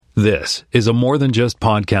This is a More Than Just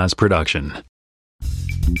Podcast production.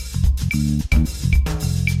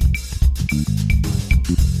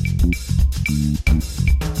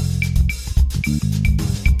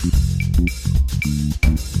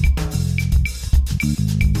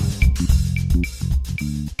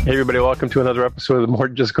 Hey everybody, welcome to another episode of the More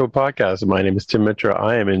Than Just Go podcast. My name is Tim Mitra.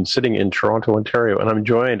 I am sitting in Toronto, Ontario,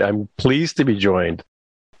 and I'm pleased to be joined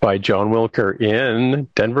by John Wilker in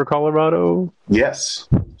Denver, Colorado. Yes.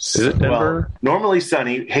 Is it Denver? Well, normally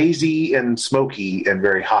sunny, hazy and smoky and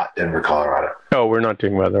very hot Denver, Colorado. Oh, we're not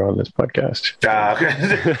doing weather on this podcast.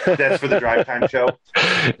 That's for the drive time show.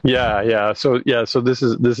 Yeah. So this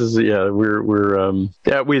is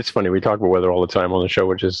it's funny. We talk about weather all the time on the show,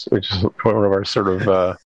 which is one of our sort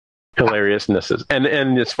of hilariousnesses. And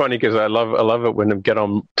it's funny because I love it when I get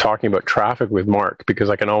on talking about traffic with Mark, because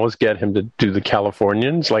I can always get him to do the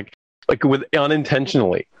Californians like with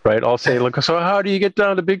unintentionally, right? I'll say, look, so how do you get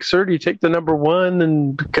down to Big Sur? Do you take the number 1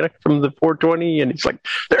 and connect from the 420? And he's like,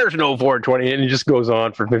 there's no 420. And he just goes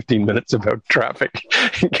on for 15 minutes about traffic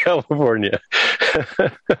in California.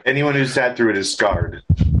 Anyone who's sat through it is scarred.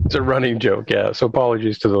 It's a running joke, yeah. So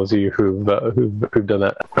apologies to those of you who've done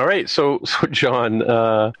that. All right, so John,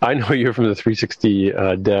 I know you're from the 360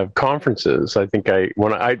 Dev conferences. I think I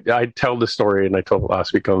tell the story, and I told it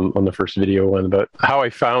last week on the first video one about how I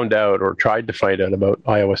found out or tried to find out about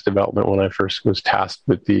iOS development when I first was tasked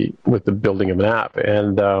with the building of an app.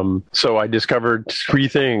 And so I discovered 3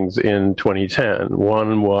 things in 2010.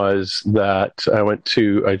 One was that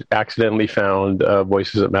I accidentally found a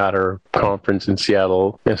Voices That Matter conference in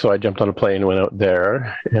Seattle. And so I jumped on a plane and went out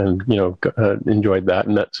there and, enjoyed that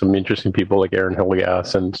and met some interesting people like Aaron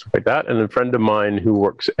Hilligas and stuff like that. And a friend of mine who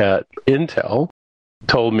works at Intel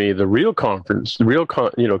told me the real conference for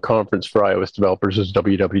iOS developers is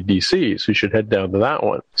WWDC, so you should head down to that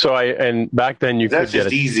one. So back then that's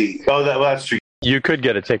just easy. Oh, that's true. You could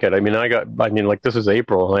get a ticket. This is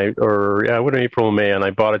April, April and May, and I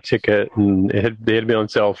bought a ticket, and they had been on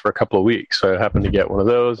sale for a couple of weeks. So I happened to get one of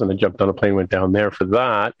those, and I jumped on a plane, went down there for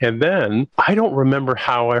that. And then I don't remember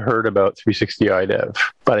how I heard about 360 iDev,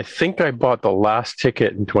 but I think I bought the last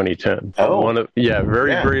ticket in 2010. Oh,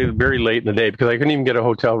 very, very late in the day, because I couldn't even get a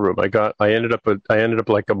hotel room. I ended up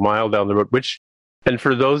like a mile down the road, and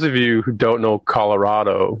for those of you who don't know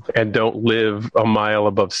Colorado and don't live a mile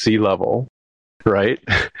above sea level, right?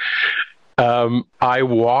 I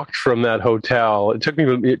walked from that hotel. It took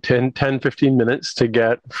me 10, 15 minutes to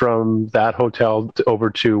get from that hotel over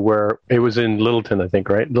to where it was in Littleton, I think,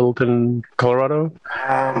 right? Littleton, Colorado?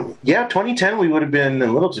 2010, we would have been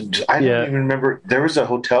in Littleton. I don't even remember. There was a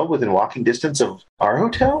hotel within walking distance of our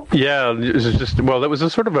hotel? Yeah, it was that was a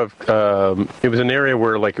sort of it was an area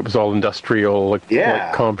where it was all industrial, like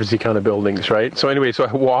conference-y kind of buildings, right? So anyway,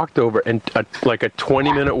 I walked over, and a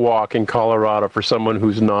 20-minute walk in Colorado for someone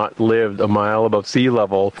who's not lived a mile above sea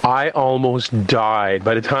level, I almost died.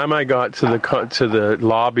 By the time I got to the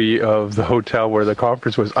lobby of the hotel where the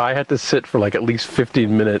conference was, I had to sit for at least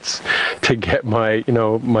 15 minutes to get my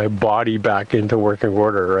body back into working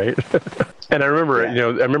order, right? And I remember,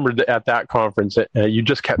 at that conference, you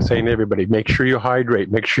just kept saying to everybody, make sure you hydrate.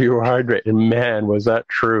 And man, was that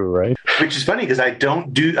true, right? Which is funny because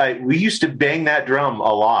we used to bang that drum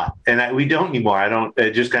a lot, and we don't anymore.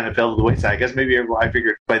 It just kind of fell to the wayside. I guess maybe I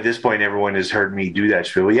figured by this point everyone has heard me do that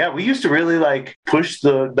spiel. Yeah, we used to really push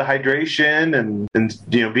the hydration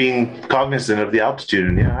and being cognizant of the altitude.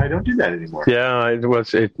 And I don't do that anymore. Yeah,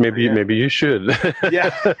 maybe you should.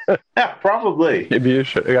 Yeah, probably. Maybe you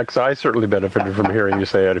should. Because I certainly benefited from hearing you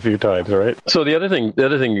say it a few times, right? So the other thing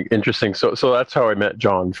interesting, so that's how I met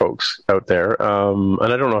John, folks out there. And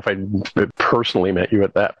I don't know if I personally met you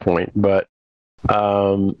at that point, but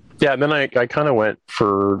and then I kind of went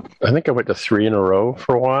I went to 3 in a row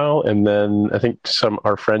for a while, and then I think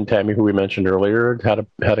our friend Tammy, who we mentioned earlier, had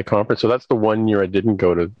a conference. So that's the one year I didn't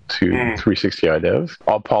go to 360 iDev.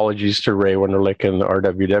 Apologies to Ray Wunderlich and the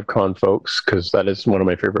RW DevCon folks, because that is one of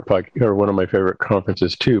my favorite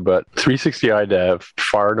conferences too. But 360 iDev,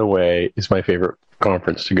 far and away, is my favorite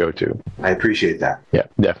conference to go to. I appreciate that. Yeah,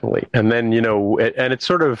 definitely. And then, and it's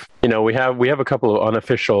sort of, we have a couple of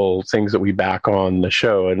unofficial things that we back on the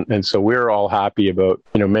show. And so we're all happy about,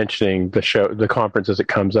 mentioning the conference as it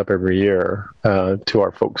comes up every year to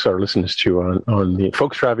our listeners on the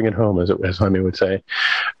folks driving at home, as Jaime would say,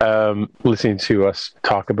 listening to us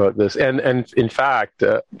talk about this. And in fact,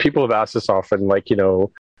 people have asked us often,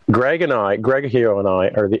 Greg Hero and I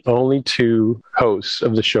are the only 2 hosts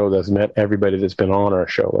of the show that's met everybody that's been on our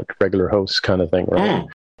show, like regular hosts kind of thing, right?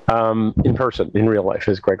 In person, in real life,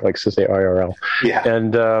 as Greg likes to say, IRL. Yeah.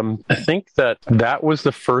 And I think that was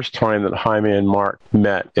the first time that Jaime and Mark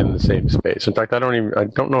met in the same space. In fact, I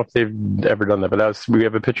don't know if they've ever done that, but we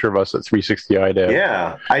have a picture of us at 360 IDEV.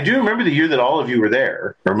 Yeah. I do remember the year that all of you were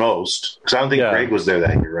there, or most, because I don't think Greg was there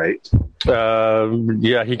that year, right?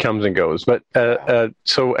 Yeah, he comes and goes, but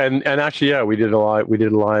so actually, yeah, we did a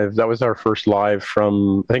live. That was our first live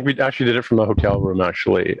from. I think we actually did it from the hotel room,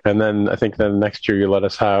 actually, and then I think then next year you let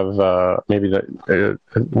us have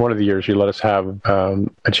one of the years you let us have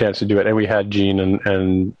a chance to do it, and we had Gene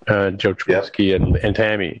and Joe Trubisky and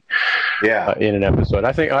Tammy, in an episode.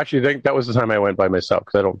 I think that was the time I went by myself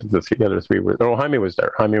because I don't think the other three were. Oh, Jaime was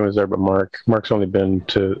there, but Mark's only been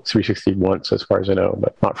to 360 once, as far as I know,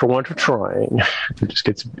 but not for want of trying. It just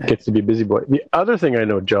gets to be a busy boy. The other thing I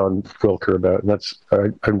know John Wilker about, and that's I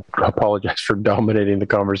apologize for dominating the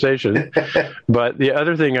conversation, but the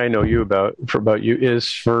other thing I know you about you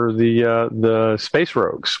is for the Space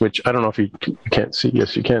Rogues, which I don't know if you can't see.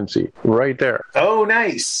 Yes, you can see right there. Oh,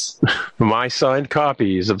 nice. My signed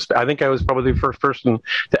copies of. I think I was probably the first person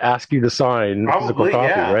to ask you to sign physical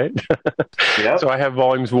copy, right? Yep. So I have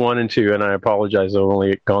volumes 1 and 2, and I apologize, I've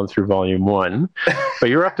only gone through volume 1, but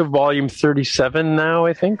you're up to volume 37 now,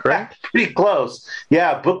 I think, right? Pretty close.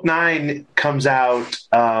 Yeah, book 9 comes out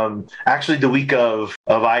actually the week of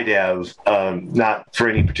IDEV, not for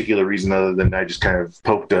any particular reason other than I just kind of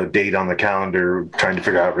poked a date on the calendar trying to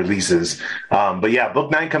figure out releases. But yeah,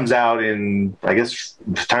 book 9 comes out in, I guess,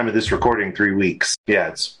 the time of this recording, 3 weeks. Yeah,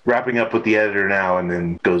 it's wrapping up with the editor now and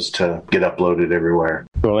then goes to get uploaded everywhere.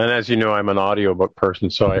 Well, and as you know, I'm an audiobook person,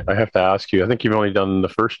 so I have to ask you, I think you've only done the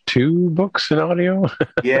first 2 books in audio?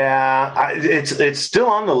 Yeah, it's still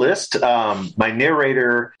on the list. My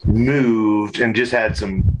narrator moved and just had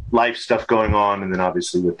some life stuff going on, and then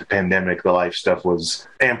obviously with the pandemic, the life stuff was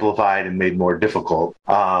amplified and made more difficult.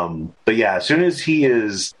 But yeah, as soon as he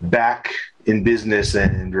is back in business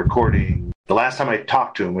and recording, the last time I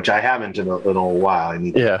talked to him, which I haven't in a while, I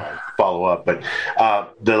need to follow up, but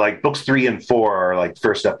the books 3 and 4 are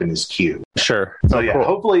first up in his queue. Sure. So cool.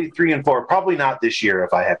 Hopefully 3 and 4, probably not this year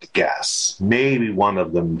if I had to guess. Maybe one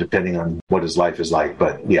of them, depending on what his life is like.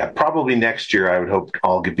 But yeah, probably next year I would hope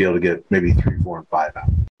I'll be able to get maybe 3, 4, and 5 out.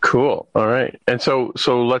 Cool. All right. And so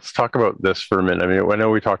let's talk about this for a minute. I mean, I know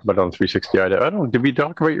we talked about it on 360 IDEV. Did we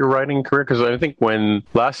talk about your writing career? Because I think when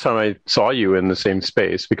last time I saw you in the same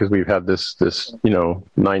space, because we've had this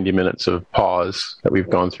 90 minutes of pause that we've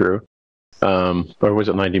gone through. Or was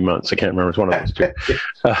it 90 months? I can't remember. It's one of those two.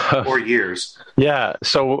 4 years. Yeah.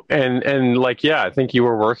 So, I think you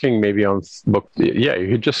were working maybe on book. Yeah,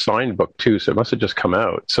 you had just signed book 2, so it must have just come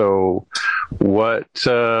out. So what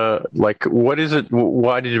is it?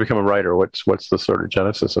 Why did you become a writer? What's the sort of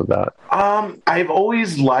genesis of that? I've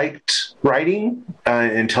always liked writing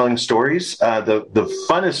and telling stories. The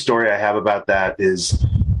funnest story I have about that is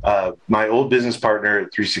my old business partner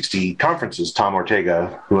at 360 conferences, Tom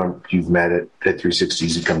Ortega, who you've met at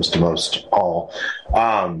 360s. He comes to most all.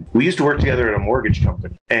 We used to work together at a mortgage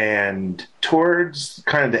company, and towards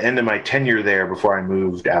kind of the end of my tenure there, before I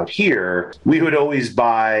moved out here, we would always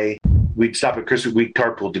we'd stop at Chris. We'd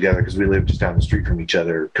carpool together because we lived just down the street from each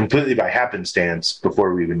other, completely by happenstance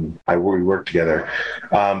before we worked together.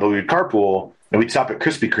 But we'd carpool and we'd stop at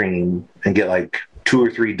Krispy Kreme and get 2 or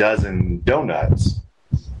 3 dozen donuts.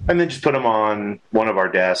 And then just put them on one of our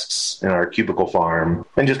desks in our cubicle farm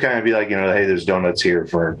and just kind of be hey, there's donuts here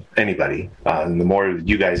for anybody. And the more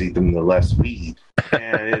you guys eat them, the less we eat.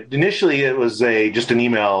 And initially it was just an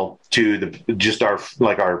email to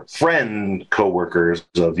our friend coworkers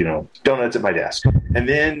of, donuts at my desk. And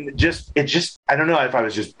then I don't know if I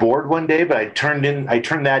was just bored one day, but I turned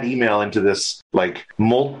that email into this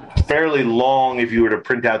fairly long, if you were to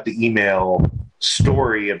print out the email,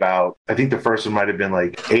 story about, I think the first one might have been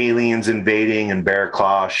aliens invading and bear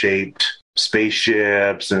claw shaped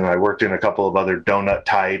spaceships, and I worked in a couple of other donut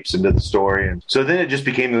types into the story. And so then it just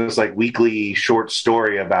became this weekly short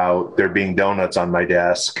story about there being donuts on my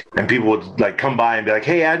desk, and people would come by and be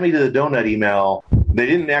hey, add me to the donut email. They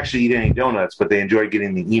didn't actually eat any donuts, but they enjoyed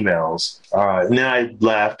getting the emails. And then I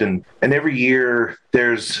left, and every year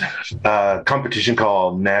there's a competition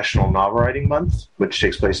called National Novel Writing Month, which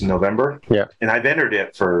takes place in November. Yeah. And I've entered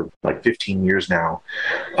it for 15 years now.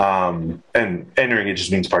 And entering it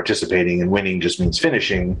just means participating, and winning just means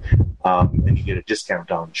finishing. And you get a discount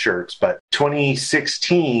on shirts. But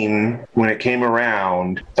 2016, when it came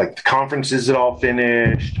around, the conferences had all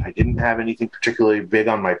finished. I didn't have anything particularly big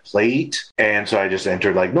on my plate. And so I just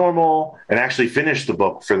entered like normal and actually finished the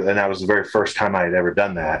book and that was the very first time I had ever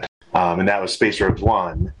done that. And that was Space Rogues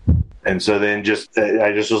 1. And And so then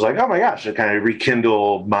I just was like, oh my gosh, it kind of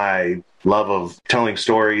rekindled my love of telling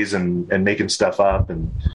stories and making stuff up,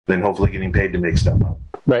 and then hopefully getting paid to make stuff up.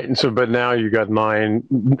 Right. And so, but now you got nine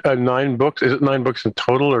books. Is it 9 books in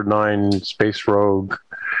total, or 9 Space Rogue?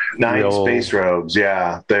 9 Space Rogues,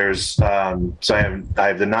 yeah. There's so I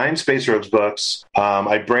have the 9 Space Rogues books.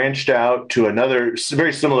 I branched out to another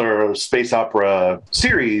very similar space opera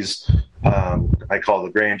series. I call the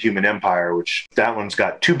Grand Human Empire, which that one's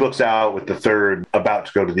got 2 books out, with the 3rd about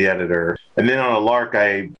to go to the editor. And then on a lark,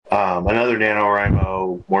 another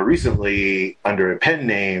NaNoWriMo, more recently under a pen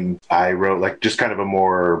name, I wrote like just kind of a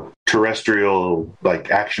more terrestrial,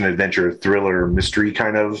 like action adventure thriller mystery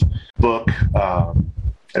kind of book.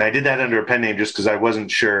 And I did that under a pen name just because I wasn't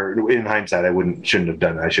sure. In hindsight, shouldn't have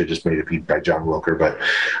done it. I should have just made it be by John Wilker. But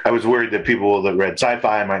I was worried that people that read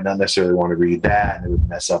sci-fi might not necessarily want to read that, and it would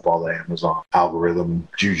mess up all the Amazon algorithm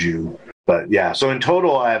juju. But yeah, so in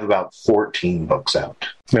total, I have about 14 books out.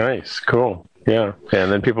 Nice, cool. Yeah, and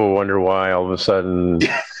then people wonder why all of a sudden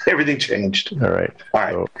everything changed. All right.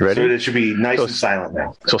 So, ready? So it should be nice and silent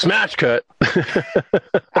now. So smash cut.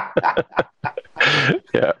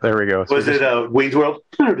 Yeah, there we go. Was it Wayne's World?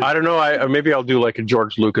 I don't know. Maybe I'll do like a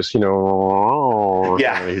George Lucas,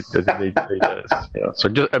 Yeah. He does. Yeah. So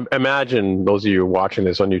just imagine, those of you watching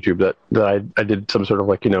this on YouTube, that I did some sort of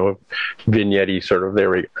like, vignette sort of.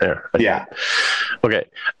 There. Yeah. Okay.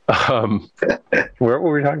 Where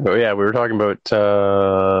were we talking about? Yeah, we were talking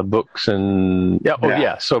about books and yeah. Oh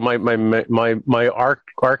yeah. So my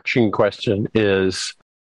arching question is.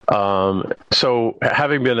 So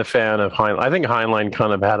having been a fan of Heinlein, I think Heinlein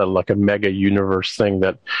kind of had a mega universe thing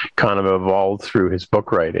that kind of evolved through his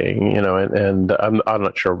book writing, and I'm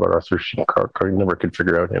not sure about Arthur C. Clarke. I never could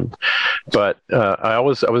figure out him, but I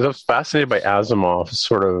was fascinated by Asimov's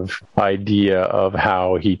sort of idea of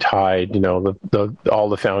how he tied, the all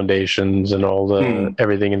the foundations and all the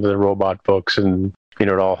everything into the robot books, and it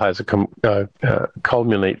all has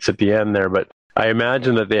culminates at the end there, but. I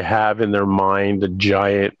imagine that they have in their mind a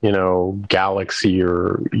giant, galaxy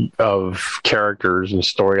of characters and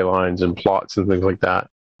storylines and plots and things like that.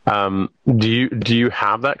 Do you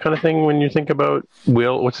have that kind of thing when you think about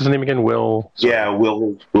Will? What's his name again? Will? Sorry. Yeah,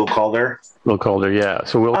 Will Calder. Will Calder. Yeah.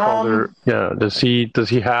 So Will Calder. Yeah. Does he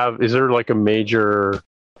have? Is there like a major?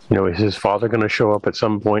 Is his father going to show up at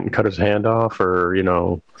some point and cut his hand off, or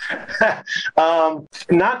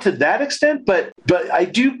Not to that extent, but I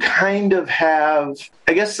do kind of have.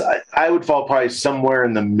 I guess I would fall probably somewhere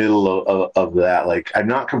in the middle of that. Like, I'm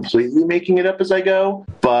not completely making it up as I go,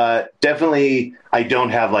 but definitely I don't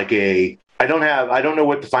have I don't know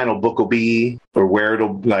what the final book will be, or where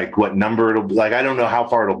it'll, what number it'll, I don't know how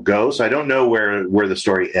far it'll go. So I don't know where the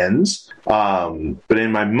story ends. But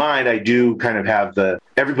in my mind, I do kind of have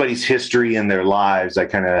everybody's history in their lives. I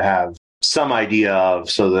kind of have some idea of,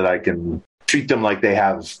 so that I can treat them like they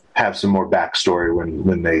have some more backstory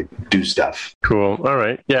when they do stuff. Cool. All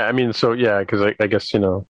right. Yeah. I mean, so yeah, because I guess,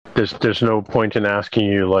 there's no point in asking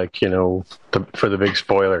you for the big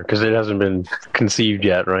spoiler, because it hasn't been conceived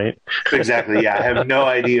yet, right? Exactly. Yeah, I have no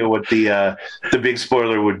idea what the big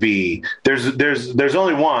spoiler would be. There's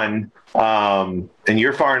only one, and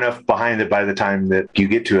you're far enough behind it by the time that you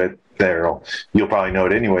get to it. You'll probably know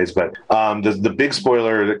it anyways, but the big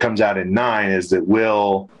spoiler that comes out in 9 is that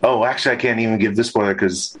Will. Oh, actually, I can't even give this spoiler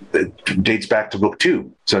because it dates back to book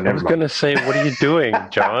 2. So never mind. I was going to say, what are you doing,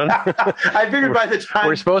 John? I figured by the time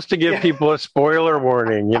we're supposed to give people a spoiler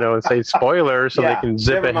warning, and say spoiler so they can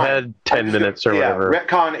zip ahead 10 minutes or whatever.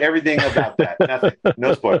 Retcon everything about that. Nothing.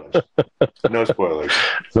 No spoilers. No spoilers.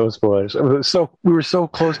 No spoilers. So we were so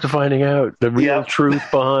close to finding out the real truth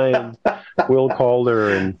behind Will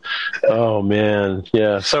Calder, and oh man,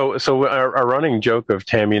 yeah. So our running joke of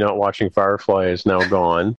Tammy not watching Firefly is now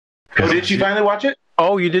gone. Oh, did she finally watch it?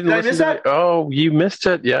 Oh, you didn't listen to it? Oh, you missed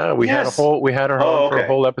it. Yeah, we had her on for a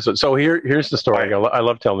whole episode. So here's the story. Right. I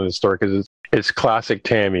love telling the story because it's classic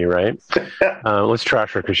Tammy, right? Let's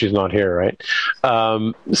trash her because she's not here, right?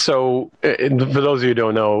 So for those of you who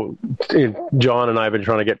don't know, John and I have been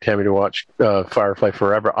trying to get Tammy to watch Firefly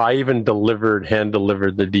forever. I even hand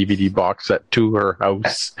delivered the DVD box set to her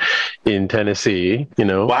house in Tennessee.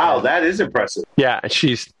 Wow, that is impressive. Yeah,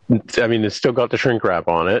 it's still got the shrink wrap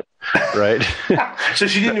on it, right? So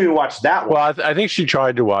she didn't even watch that one. Well, I think she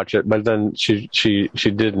tried to watch it, but then she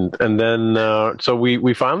didn't. And then so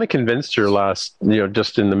we finally convinced her last,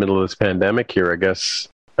 just in the middle of this pandemic here, I guess,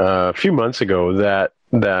 a few months ago, that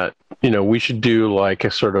that we should do like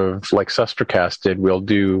a sort of like Sustercast did. We'll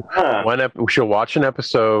do she'll watch an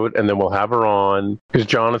episode and then we'll have her on, because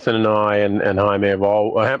Jonathan and I and Jaime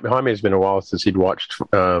Jaime has been a while since he'd watched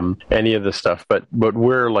any of this stuff, but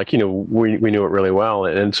we're like, we knew it really well,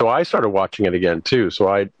 and so I started watching it again too. So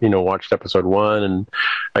I watched episode 1 and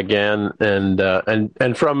again,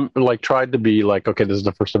 and from like tried to be like, okay, this is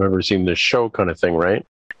the first time I've ever seen this show kind of thing, right?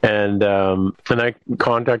 And I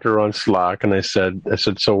contacted her on Slack and I said,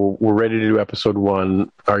 so we're ready to do episode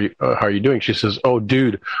 1. How are you doing? She says, oh,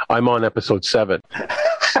 dude, I'm on episode 7.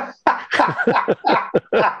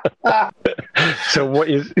 So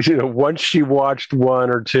once she watched 1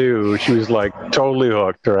 or 2, she was like totally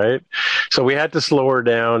hooked, right? So we had to slow her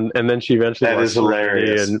down, and then she eventually. That is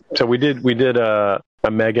hilarious. And so we did a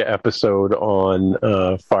mega episode on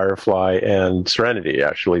Firefly and Serenity,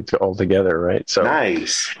 actually, all together, right? So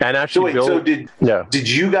nice. And actually, did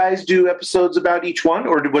you guys do episodes about each one,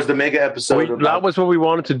 or was the mega episode? That was what we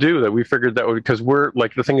wanted to do. That we figured that because we're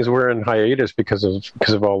like, the thing is, we're in hiatus because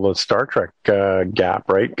of all the Star Trek gap,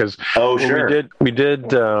 right? Because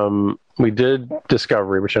we did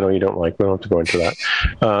Discovery, which I know you don't like. We don't have to go into that.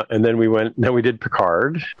 And then we did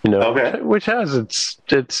Picard, which has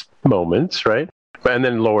its moments, right? And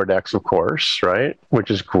then Lower Decks, of course, right?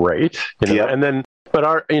 Which is great. And then, but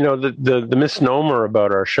our, the misnomer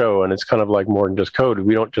about our show, and it's kind of like more than just code.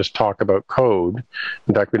 We don't just talk about code.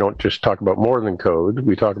 In fact, we don't just talk about more than code.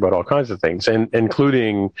 We talk about all kinds of things, and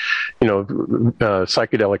including,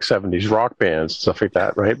 psychedelic 70s rock bands, stuff like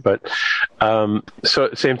that, right? But so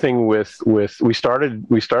same thing with we started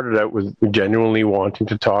out with genuinely wanting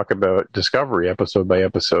to talk about Discovery episode by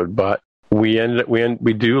episode, but we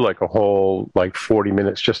do like a whole like 40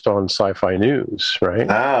 minutes just on sci-fi news, right?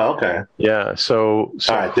 Oh, okay. Yeah. So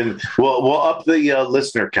all right, then we'll up the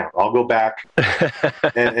listener count. I'll go back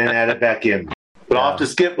and add it back in. But I'll have to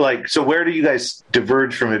skip. So where do you guys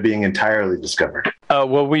diverge from it being entirely Discovered?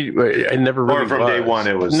 Well, it never really or from was. Day one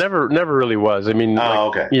it was never really was. I mean,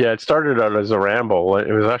 okay. Yeah, it started out as a ramble.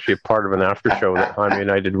 It was actually part of an after show that Jaime and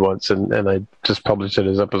I did once, and I just published it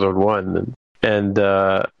as episode 1. And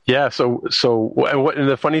the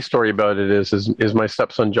funny story about it is my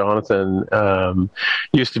stepson Jonathan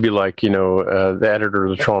used to be like the editor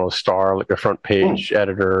of the Toronto Star, like a front page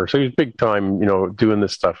editor. So he was big time, doing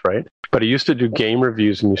this stuff, right? But he used to do game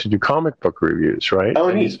reviews and used to do comic book reviews, right? Oh,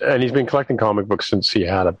 and he's been collecting comic books since he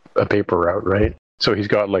had a paper route, right? So he's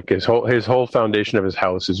got like his whole foundation of his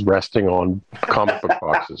house is resting on comic book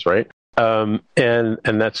boxes, right? And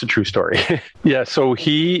that's a true story. Yeah. So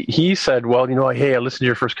he said, well, hey, I listened to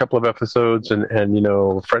your first couple of episodes and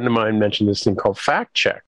a friend of mine mentioned this thing called fact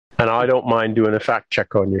check, and I don't mind doing a fact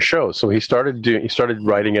check on your show. So he started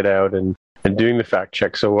writing it out and doing the fact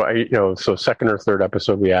check. So so second or third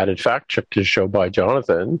episode, we added fact check to the show by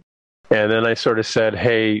Jonathan. And then I sort of said,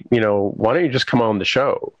 hey, why don't you just come on the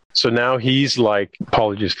show? So now he's like,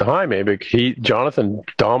 apologies to Jaime, but Jonathan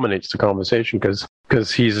dominates the conversation because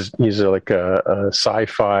he's like a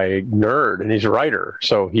sci-fi nerd and he's a writer.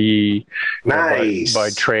 So he nice by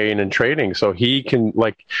train and training. So he can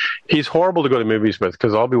he's horrible to go to movies with,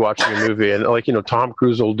 because I'll be watching a movie and Tom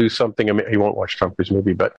Cruise will do something. I mean, he won't watch Tom Cruise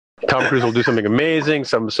movie, but Tom Cruise will do something amazing.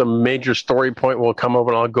 Some major story point will come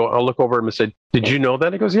over, and I'll look over him and say, "Did you know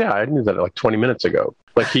that?" He goes, "Yeah, I knew that like 20 minutes ago."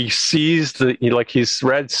 Like he sees he's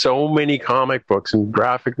read so many comic books and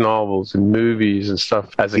graphic novels and movies and stuff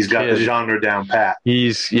as a kid. He's got the genre down pat.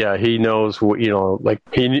 He knows what I don't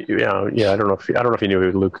know if he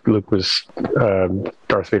knew Luke was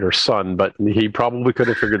Darth Vader's son, but he probably could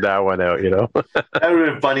have figured that one out. That would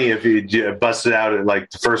have been funny if he busted out at like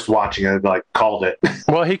the first watching and called it.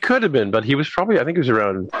 Well, he could have been, but he was probably, I think he was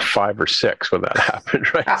around 5 or 6 when that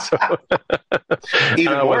happened, right? So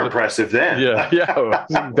even more impressive then. Yeah,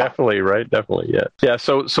 definitely, right? Definitely, yeah.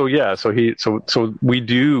 So we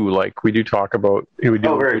do talk about we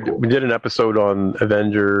did an episode on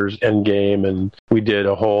Avengers Endgame, and we did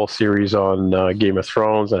a whole series on Game of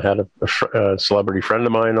Thrones. I had a celebrity friend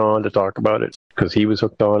of mine on to talk about it because he was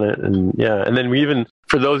hooked on it, and then we even,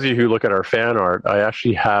 for those of you who look at our fan art, I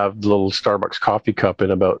actually have the little Starbucks coffee cup in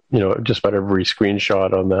about just about every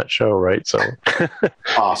screenshot on that show, right? So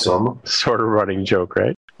awesome, sort of running joke,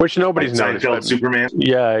 right? Which nobody's noticed. Seinfeld Superman.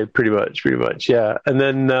 Yeah, pretty much. Yeah, and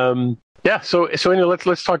then so anyway,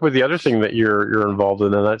 let's talk about the other thing that you're involved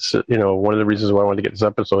in, and that's one of the reasons why I wanted to get this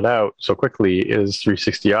episode out so quickly is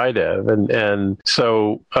 360 iDev, and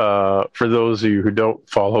so for those of you who don't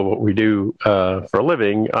follow what we do for a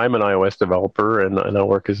living, I'm an iOS developer and I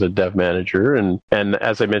work as a dev manager, and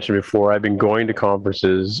as I mentioned before, I've been going to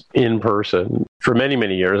conferences in person for many,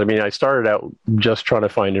 many years. I mean, I started out just trying to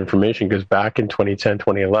find information because back in 2010,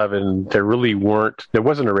 2011, there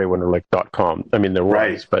wasn't a RayWinderlich.com. I mean, there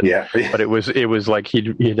was, but it was like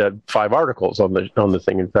he'd had 5 articles on the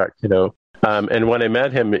thing. In fact, and when I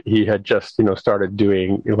met him, he had just, started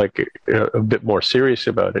doing like a bit more serious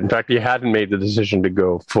about it. In fact, he hadn't made the decision to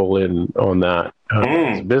go full in on that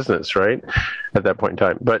as a business, right, at that point in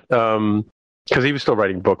time. But because he was still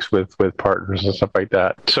writing books with partners and stuff like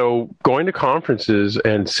that. So going to conferences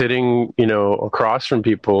and sitting, across from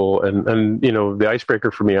people and the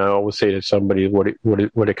icebreaker for me, I always say to somebody, what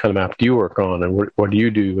kind of app do you work on, and what do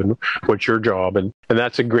you do, and what's your job? And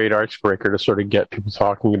that's a great icebreaker to sort of get people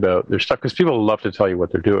talking about their stuff, because people love to tell you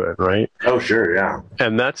what they're doing, right? Oh, sure, yeah.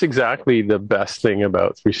 And that's exactly the best thing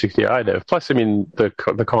about 360 iDev. Plus, I mean, the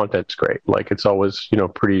content's great. Like, it's always,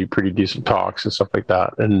 pretty decent talks and stuff like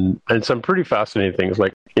that, and some pretty fascinating things.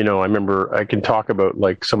 Like, I remember I can talk about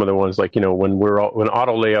like some of the ones, like, when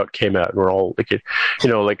auto layout came out, we're all like,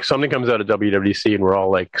 like something comes out of WWDC and we're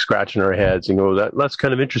all like scratching our heads and go, that's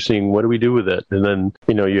kind of interesting. What do we do with it? And then,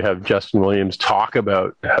 you have Justin Williams talk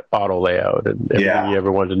about auto layout, and everything you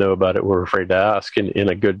ever wanted to know about it, we're afraid to ask in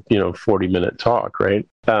a good, 40-minute talk, right?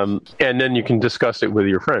 And then you can discuss it with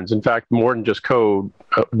your friends. In fact, more than just code,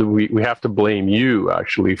 we have to blame you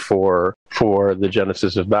actually for the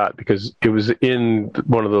genesis of that, because it was in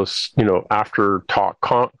one of those, after talk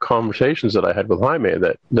conversations that I had with Jaime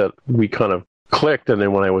that we kind of clicked. And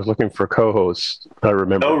then when I was looking for co-hosts, I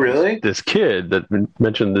remember this kid that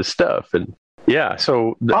mentioned this stuff. And yeah,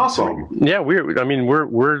 so awesome. Yeah, we're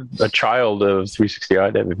a child of 360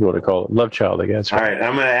 iDev, if you want to call it, love child, I guess. Right? All right,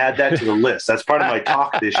 I'm going to add that to the list. That's part of my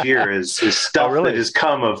talk this year is stuff that has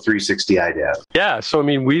come of 360 iDev. Yeah, so I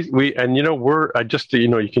mean, we and I just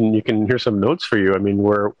you can hear some notes for you. I mean,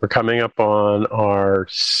 we're coming up on our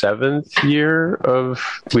 7th year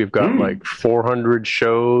we've got like 400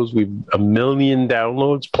 shows, we've 1 million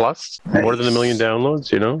downloads plus, more than 1 million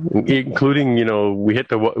downloads, including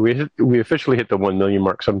we officially hit the 1 million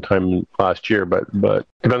mark sometime last year, but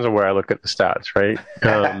depends on where I look at the stats, right?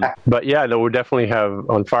 But yeah, no, we definitely have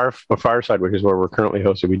on Fireside, which is where we're currently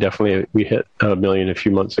hosted. We hit 1 million a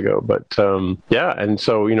few months ago. But yeah, and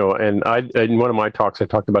so and in one of my talks, I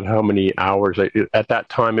talked about how many hours at that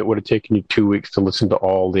time it would have taken you 2 weeks to listen to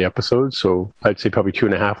all the episodes. So I'd say probably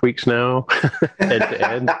 2.5 weeks now, end to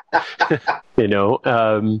end.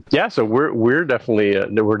 Yeah. So we're definitely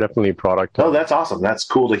a product. Oh, that's awesome. That's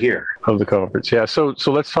cool to hear. Of the conference. Yeah. So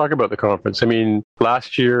let's talk about the conference. I mean,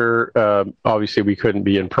 last year, obviously we couldn't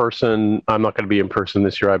be in person. I'm not going to be in person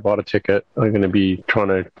this year. I bought a ticket. I'm going to be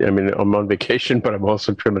I'm on vacation, but I'm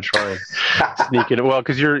also going to try and sneak in. Well,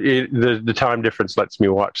 because the time difference lets me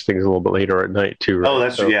watch things a little bit later at night too. Right? Oh,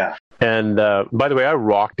 that's yeah. And by the way, I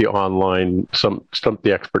rocked the online Stump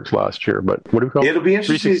the Experts last year, but what do we call it? It'll be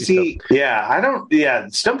interesting to see.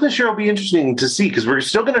 Stump. Stump this year will be interesting to see, because we're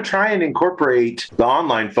still going to try and incorporate the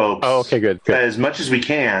online folks. Oh, okay, good. As much as we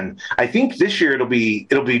can. I think this year it'll be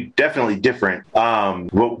definitely different.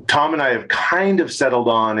 What Tom and I have kind of settled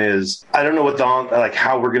on is, I don't know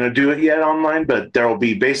how we're going to do it yet online, but there will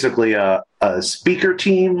be basically a speaker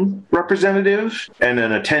team representative and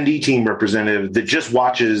an attendee team representative that just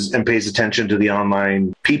watches and pays attention to the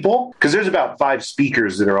online people, because there's about 5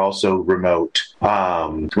 speakers that are also remote.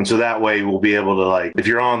 And so that way we'll be able to, if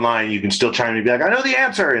you're online, you can still chime in and be like, I know the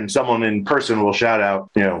answer. And someone in person will shout out,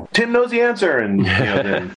 Tim knows the answer. And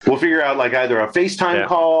then we'll figure out either a FaceTime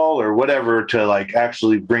call or whatever to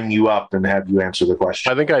actually bring you up and have you answer the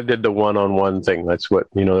question. I think I did the one-on-one thing. That's what,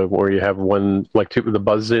 where you have one, the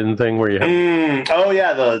buzz-in thing where you have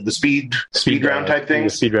the speed round type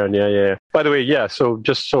things. Speed round, yeah. By the way, yeah. So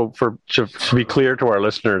just to be clear to our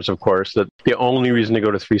listeners, of course, that the only reason to go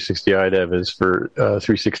to 360 iDev is for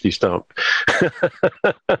 360 Stump.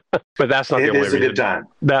 But that's not the only reason. It is a good time.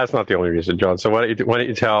 That's not the only reason, John. So why don't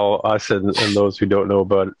you tell us and those who don't know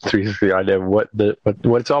about 360 iDev what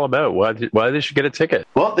it's all about? Why they should get a ticket?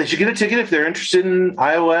 Well, they should get a ticket if they're interested in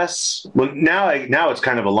iOS. Well, now it's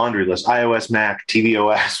kind of a laundry list: iOS, Mac,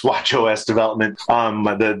 tvOS, watchOS development.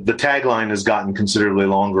 The tagline has gotten considerably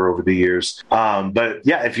longer over the years. But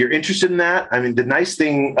yeah, if you're interested in that, I mean, the nice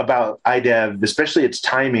thing about iDev, especially its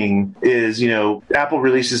timing, is Apple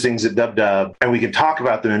releases things at DubDub, and we can talk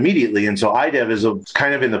about them immediately. And so iDev is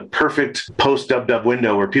kind of in the perfect post DubDub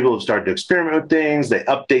window where people have started to experiment with things. They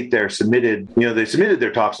update their submitted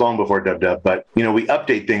their talks long before DubDub, but we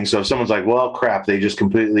update things. So if someone's like, well, crap, they just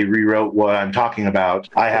completely rewrote what I'm talking about,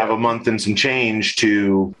 I have a month and some change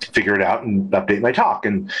to figure it out and update my talk.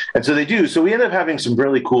 And so they do. So we end up having some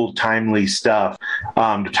really cool timely friendly stuff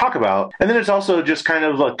to talk about. And then it's also just kind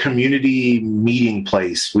of a community meeting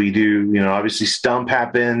place. We do, obviously Stump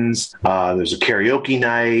happens. There's a karaoke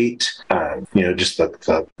night, just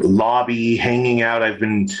the lobby, hanging out. I've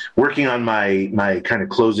been working on my kind of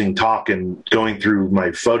closing talk and going through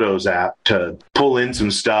my Photos app to pull in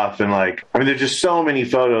some stuff. And there's just so many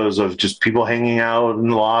photos of just people hanging out in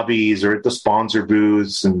the lobbies or at the sponsor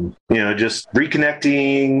booths and, just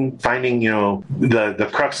reconnecting, finding, the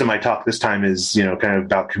crux of my talk this time is, kind of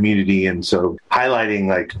about community. And so highlighting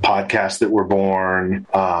podcasts that were born,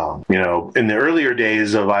 in the earlier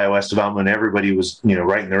days of iOS development, everybody was,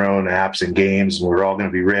 writing their own apps and games and we're all going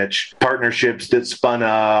to be rich. Partnerships that spun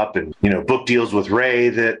up and, book deals with Ray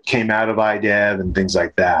that came out of iDev and things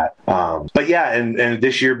like that. But yeah, and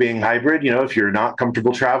this year being hybrid, if you're not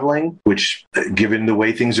comfortable traveling, which given the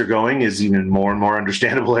way things are going is even more and more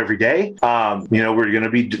understandable every day, we're going to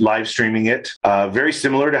be live streaming it. Very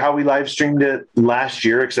similar to how we live streamed it last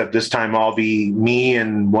year, except this time I'll be me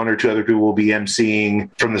and one or two other people will be emceeing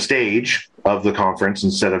from the stage of the conference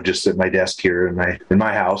instead of just at my desk here in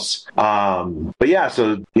my house. But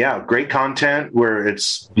yeah, great content where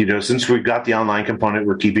it's, since we've got the online component,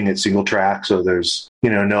 we're keeping it single track. So there's,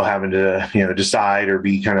 no having to, decide or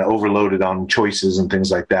be kind of overloaded on choices and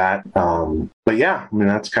things like that. But yeah,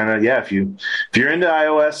 that's kind of, if you're into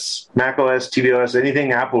iOS, macOS, tvOS,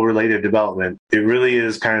 anything Apple related development, it really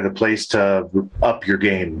is kind of the place to up your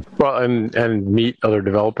game. Well, and meet other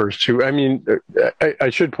developers too. I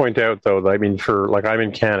should point out though, that, I'm in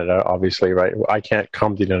Canada, obviously, right? I can't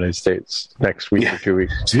come to the United States next week or 2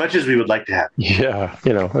 weeks. As much as we would like to have. Yeah.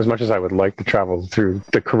 As much as I would like to travel through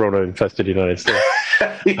the Corona-infested United States.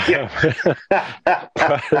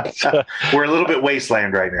 We're a little bit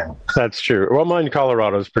wasteland right now. That's true. Well, mine in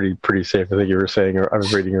Colorado is pretty safe. I think you were saying, or I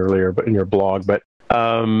was reading earlier, but in your blog. But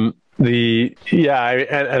and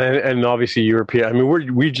obviously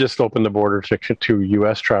European. We just opened the border to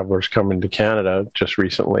U.S. travelers coming to Canada just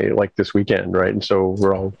recently, like this weekend, right? And so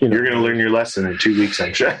we're all you're going to learn your lesson in 2 weeks,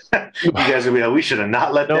 I'm sure. You guys will be like, we should have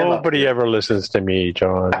not let them. Nobody ever listens to me,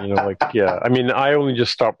 John. I only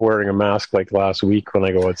just stopped wearing a mask last week when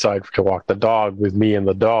I go outside to walk the dog with me and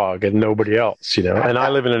the dog, and nobody else. And I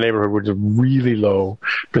live in a neighborhood with really low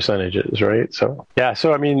percentages, right? So yeah, it's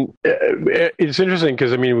interesting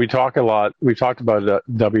because we talk a lot. We talked about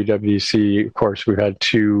WWDC. Of course, we've had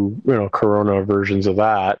two, Corona versions of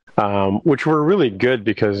that, which were really good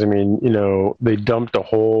because, they dumped a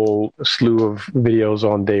whole slew of videos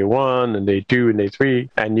on day one and day two and day three,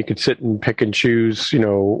 and you could sit and pick and choose,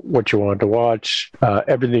 what you wanted to watch.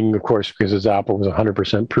 Everything, of course, because it's Apple, was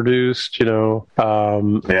 100% produced,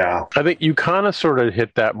 Yeah. I think you kind of sort of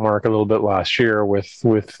hit that mark a little bit last year with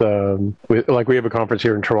we have a conference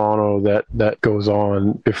here in Toronto that goes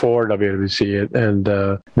on before WWDC,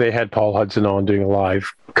 and they had Paul Hudson on doing a live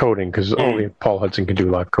coding because only Paul Hudson can do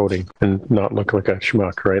live coding and not look like a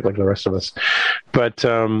schmuck, right, like the rest of us. But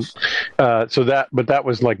that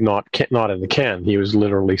was not in the can. He was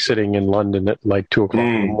literally sitting in London at 2 o'clock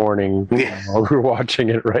in the morning while we were watching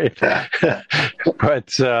it, right? But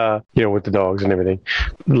with the dogs and everything.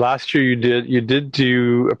 Last year you did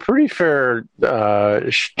do a pretty fair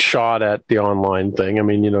shot at the online thing.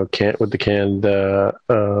 With the canned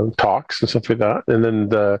talks and stuff like that, and then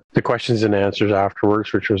the questions and answers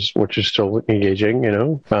afterwards, which is still engaging.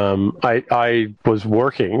 I was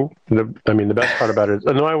working. The best part about it is,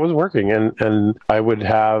 I was working, and I would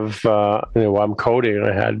have while I'm coding,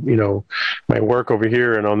 I had my work over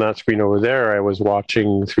here, and on that screen over there, I was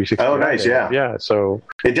watching 360. Oh, nice, yeah. So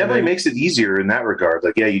it definitely makes it easier in that regard.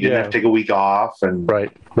 You didn't have to take a week off, and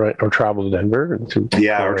right, or travel to Denver or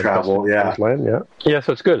travel, yeah.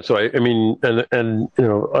 So it's good. So like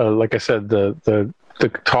I said, the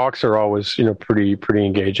talks are always, pretty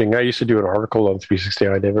engaging. I used to do an article on 360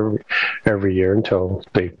 iDev every year until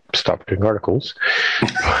they stopped doing articles.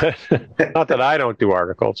 Not that I don't do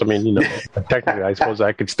articles. Technically, I suppose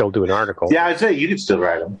I could still do an article. Yeah, I'd say you could still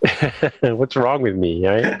write them. What's wrong with me?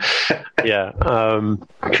 Right? Yeah,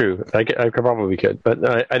 true. I probably could, but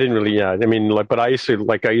I didn't really. Yeah, but I used to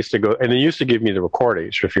go, and they used to give me the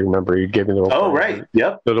recordings. If you remember, you'd give me the recordings. Oh, right.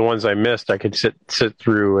 Yep. So the ones I missed, I could sit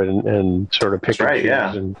through and sort of pick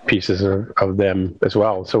and pieces of them as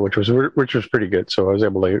well. So which was pretty good. So I was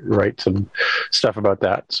able to write some stuff about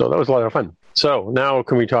that. So that was a lot of fun. So now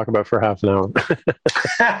can we talk about for half an hour?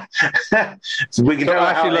 So we can talk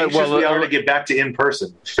about how anxious we are to get back to in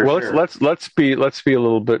person. Let's be a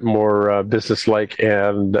little bit more businesslike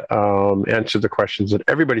and answer the questions that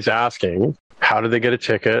everybody's asking. How do they get a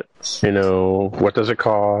ticket? What does it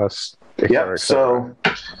cost? Yeah. So,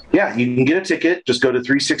 you can get a ticket. Just go to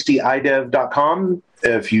 360iDev.com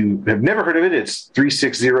if you have never heard of it, it's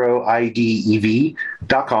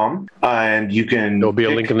 360idev.com. And you can... There'll be a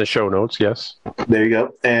link in the show notes, yes. There you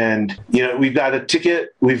go. And, we've got a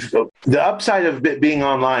ticket. The upside of it being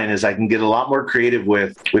online is I can get a lot more creative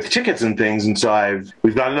with tickets and things. And so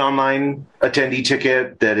we've got an online attendee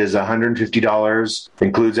ticket that is $150,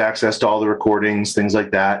 includes access to all the recordings, things like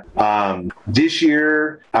that. This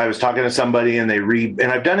year, I was talking to somebody and and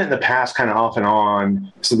I've done it in the past kind of off and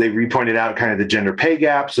on. So they pointed out kind of the gender pay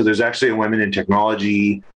gap. So there's actually a women in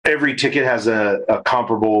technology. Every ticket has a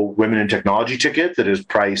comparable women in technology ticket that is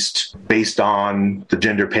priced based on the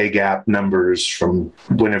gender pay gap numbers from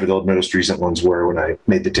whenever the most recent ones were when I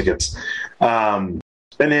made the tickets.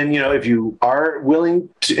 And then, if you are willing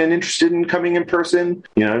and interested in coming in person,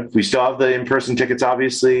 we still have the in-person tickets,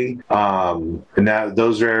 obviously. And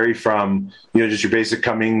those vary from, just your basic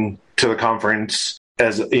coming to the conference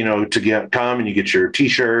as, to come and you get your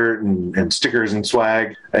t-shirt and stickers and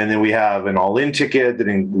swag. And then we have an all-in ticket that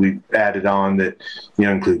we've added on that,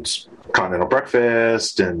 includes continental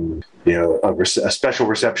breakfast and a special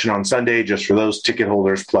reception on Sunday just for those ticket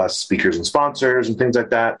holders, plus speakers and sponsors and things like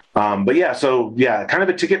that. Kind of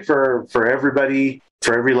a ticket for everybody,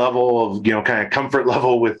 for every level of kind of comfort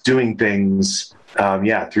level with doing things.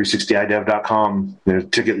 360idev.com. The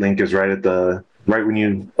ticket link is right when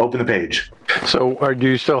you open the page. So, do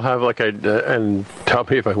you still have and tell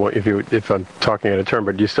me if I'm talking out of turn,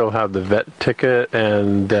 but do you still have the vet ticket?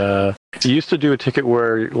 And you used to do a ticket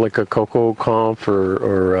where like a Coco Conf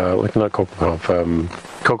or not Coco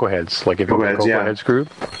Conf, Coco Heads, like if you were a Coco Heads group.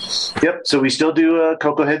 Yep. So we still do a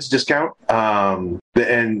Coco Heads discount. So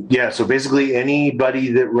basically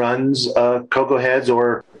anybody that runs a Coco Heads,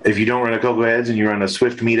 or if you don't run a Coco Heads and you run a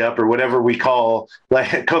Swift meetup or whatever we call,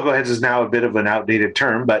 like Coco Heads is now a bit of an outdated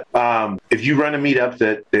term, but if you run a meetup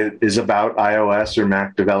that is about iOS or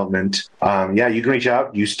Mac development, you can reach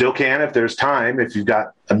out. You still can if there's time, if you've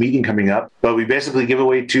got a meeting coming up. But we basically give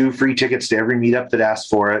away 2 free tickets to every meetup that asks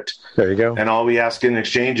for it. There you go. And all we ask in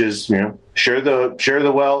exchange is, share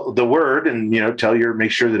the word and,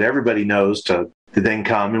 make sure that everybody knows to then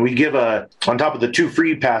come. And we give on top of the 2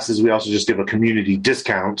 free passes, we also just give a community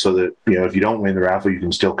discount so that, if you don't win the raffle, you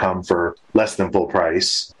can still come for less than full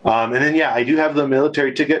price. And then, I do have the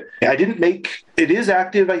military ticket. It is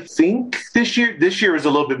active, I think, this year. This year was a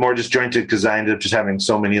little bit more disjointed because I ended up just having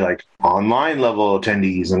so many like online level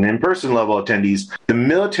attendees and in-person level attendees. The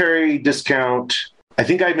military discount, I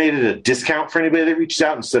think I made it a discount for anybody that reaches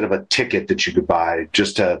out instead of a ticket that you could buy,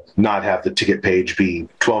 just to not have the ticket page be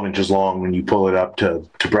 12 inches long when you pull it up to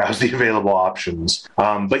browse the available options.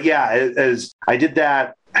 As I did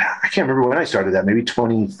that, I can't remember when I started that, maybe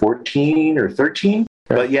 2014 or 13.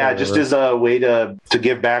 But just as a way to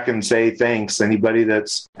give back and say thanks. Anybody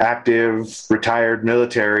that's active, retired,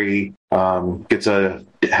 military gets a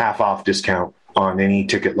half off discount on any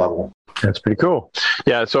ticket level. That's pretty cool.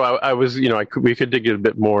 Yeah, so I was, we could dig a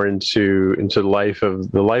bit more into the life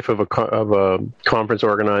of a conference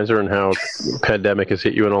organizer and how pandemic has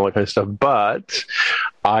hit you and all that kind of stuff. But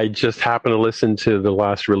I just happened to listen to the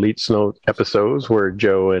last Release Note episodes where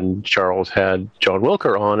Joe and Charles had John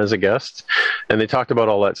Wilker on as a guest, and they talked about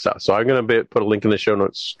all that stuff. So I'm going to put a link in the show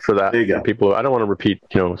notes for that. There you go. People, I don't want to repeat.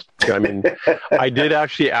 I did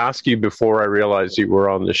actually ask you before I realized you were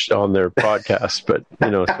on their podcast, but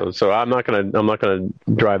so I'm not gonna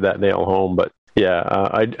drive that nail home, but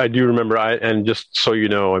I do remember. And just so you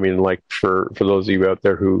know, for those of you out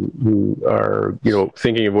there who are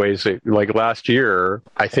thinking of ways like last year,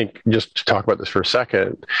 I think just to talk about this for a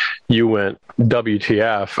second, you went,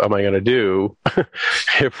 WTF am I going to do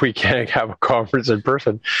if we can't have a conference in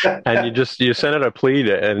person? And you sent out a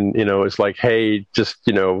plea and it's like, hey, just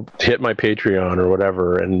hit my Patreon or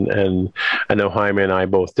whatever. And I know Jaime and I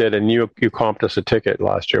both did, and you comped us a ticket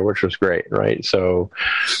last year, which was great, right? So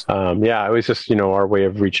it was just our way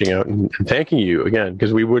of reaching out and thanking you again,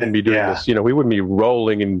 because we wouldn't be doing this. We wouldn't be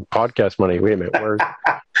rolling in podcast money. Wait a minute,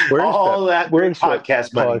 where's all that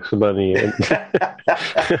podcast money?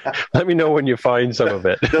 Let me know when you find some of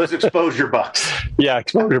it. Those exposure bucks. Yeah,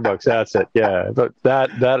 exposure bucks. That's it. Yeah, but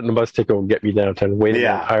that and the bus ticket will get me downtown. Wait a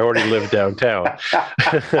minute, I already live downtown.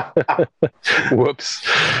 Whoops.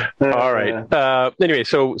 All right. Anyway,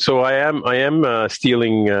 so I am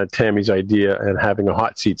stealing Tammy's idea and having a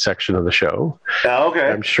hot seat section of the show. Okay.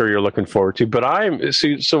 I'm sure you're looking forward to. But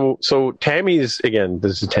so Tammy's, again,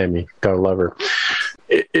 this is Tammy. Gotta love her.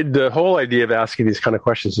 The whole idea of asking these kind of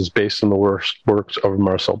questions is based on the works of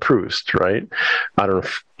Marcel Proust, right? I don't know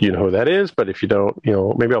if you know who that is, but if you don't,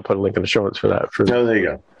 maybe I'll put a link in the show notes for that. There you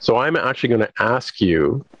go. So I'm actually going to ask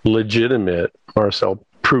you legitimate Marcel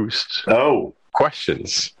Proust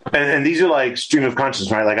questions. And these are like stream of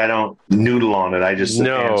consciousness, right? Like I don't noodle on it. I just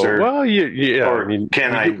answer. Well, yeah. Or I mean,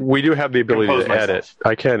 can we do have the ability to edit.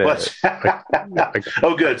 I can edit.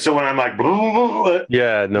 Oh, good. So when I'm like,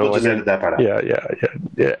 yeah, no, we'll just edit that part out.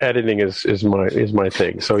 Yeah. Editing is my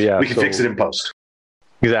thing. So yeah, we can fix it in post.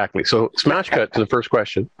 Exactly. So smash cut to the first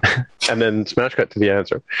question, and then smash cut to the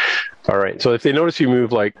answer. All right. So if they notice you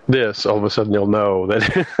move like this, all of a sudden they'll know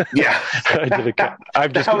that. Yeah.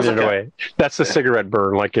 I've just given it away. That's the cigarette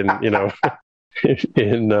burn, like in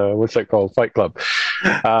in what's that called? Fight Club.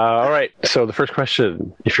 All right. So the first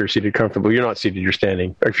question: if you're seated comfortably, you're not seated, you're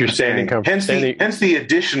standing. Or if you're standing comfortably, hence the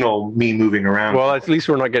additional me moving around. Well, at least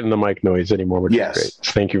we're not getting the mic noise anymore, which is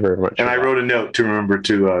great. Thank you very much. And I wrote a note to remember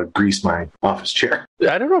to grease my office chair.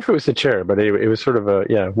 I don't know if it was the chair, but it was sort of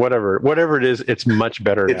whatever it is. It's much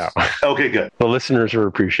better now. Okay, good. The listeners are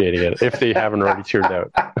appreciating it if they haven't already tuned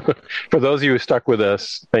out. For those of you who stuck with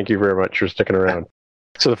us, thank you very much for sticking around.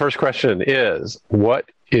 So the first question is,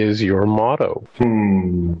 what is your motto?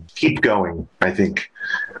 Keep going, I think.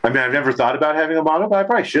 I mean, I've never thought about having a motto, but I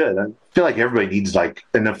probably should. I feel like everybody needs like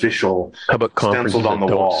an official How about stenciled on the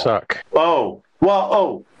don't wall. Suck? Well,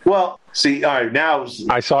 see, all right, now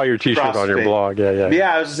I saw your t-shirt on your blog. Yeah.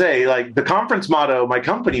 Yeah, I was to say, like, the conference motto, my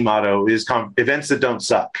company motto is events that don't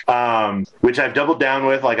suck, which I've doubled down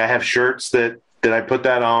with. Like, I have shirts that I put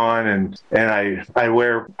that on and I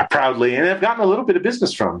wear proudly, and I've gotten a little bit of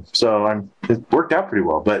business from. So it worked out pretty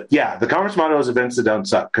well. But yeah, the conference motto is events that don't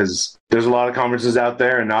suck, because there's a lot of conferences out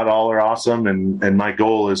there and not all are awesome. And my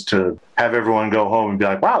goal is to have everyone go home and be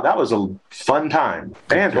like, wow, that was a fun time,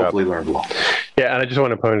 and hopefully learned a lot. Yeah, and I just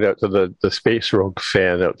want to point out to the Space Rogue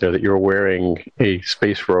fan out there that you're wearing a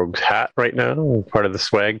Space Rogues hat right now, part of the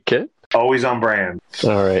swag kit. Always on brand.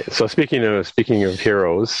 All right. So speaking of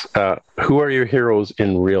heroes, who are your heroes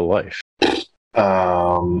in real life?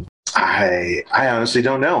 I honestly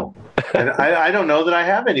don't know. And I don't know that I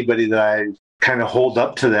have anybody that I kind of hold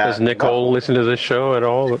up to that. Does Nicole listen to this show at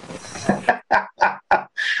all?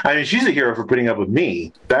 I mean, she's a hero for putting up with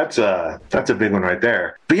me. That's a big one right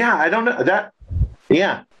there. But yeah, I don't know that.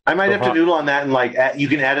 Yeah. I might have to noodle on that, and like you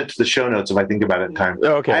can add it to the show notes if I think about it in time.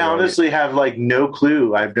 Okay. I honestly have like no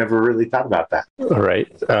clue. I've never really thought about that. All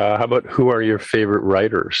right. How about who are your favorite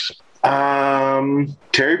writers?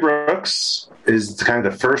 Terry Brooks is kind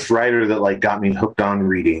of the first writer that like got me hooked on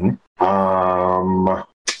reading. I'll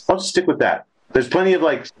just stick with that. There's plenty of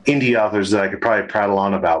like indie authors that I could probably prattle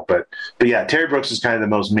on about, but yeah, Terry Brooks is kind of the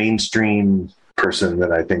most mainstream person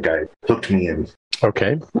that I think hooked me in.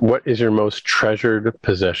 Okay. What is your most treasured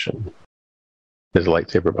possession? There's a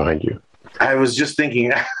lightsaber behind you. I was just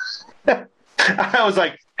thinking, I was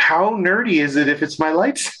like, how nerdy is it if it's my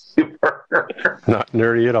lightsaber? Not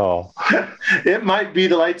nerdy at all. It might be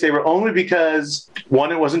the lightsaber, only because,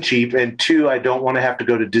 one, it wasn't cheap, and two, I don't want to have to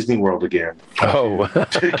go to Disney World again. Oh.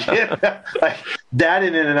 That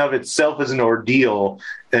in and of itself is an ordeal,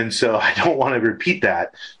 and so I don't want to repeat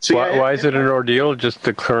that. So why is it an ordeal? Just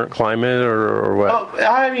the current climate or what? Oh,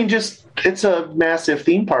 I mean, just it's a massive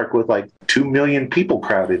theme park with like 2 million people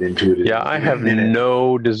crowded into it. Yeah, I have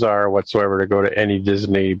no desire whatsoever to go to any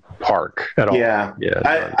Disney park at all. Yeah.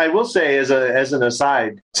 I will say, as an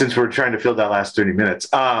aside, since we're trying to fill that last 30 minutes,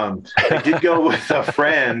 I did go with a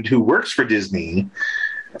friend who works for Disney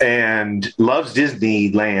and loves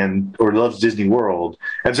Disneyland or loves Disney World.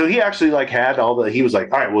 And so he actually like had he was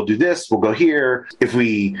like, all right, we'll do this. We'll go here. If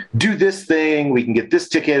we do this thing, we can get this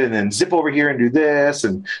ticket and then zip over here and do this.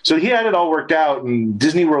 And so he had it all worked out. And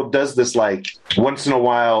Disney World does this like once in a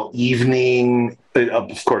while evening.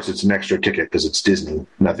 Of course, it's an extra ticket because it's Disney.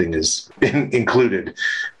 Nothing is included.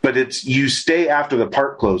 But you stay after the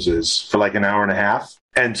park closes for like an hour and a half.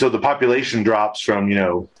 And so the population drops from,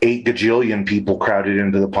 8 gajillion people crowded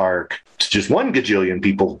into the park to just 1 gajillion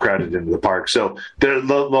people crowded into the park. So the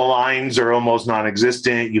lines are almost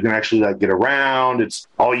non-existent. You can actually like get around. It's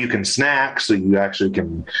all you can snack. So you actually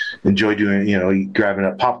can enjoy doing, grabbing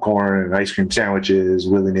up popcorn and ice cream sandwiches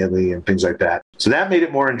willy-nilly and things like that. So that made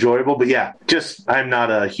it more enjoyable. But yeah, I'm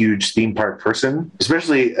not a huge theme park person,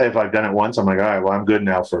 especially if I've done it once. I'm like, all right, well, I'm good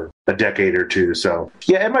now for a decade or two. So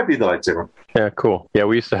yeah, it might be the lightsaber. Yeah, cool. Yeah,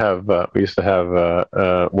 we still have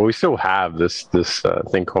this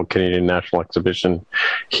thing called Canadian National Exhibition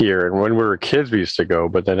here. And when we were kids, we used to go.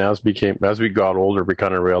 But then as we got older, we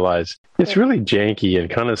kind of realized it's really janky and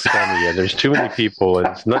kind of scummy, and there's too many people, and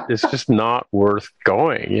it's just not worth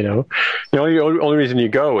going. The only reason you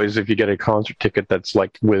go is if you get a concert ticket that's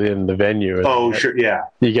like within the venue. Oh, sure, yeah.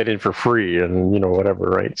 You get in for free, and whatever,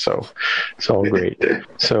 right? So it's all great.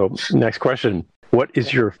 So next question. what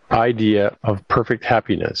is your idea of perfect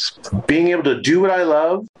happiness? Being able to do what I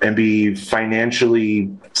love and be financially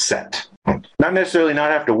set. Not necessarily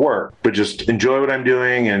not have to work, but just enjoy what I'm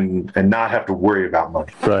doing and not have to worry about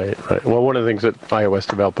money. Right. Well, one of the things that iOS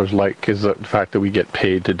developers like is the fact that we get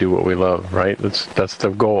paid to do what we love, right? That's the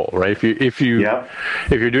goal, right? If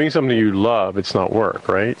you're doing something you love, it's not work,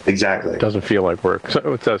 right? Exactly. It doesn't feel like work.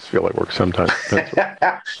 So it does feel like work sometimes.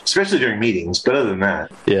 Especially during meetings, but other than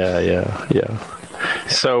that. Yeah.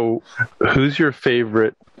 So, who's your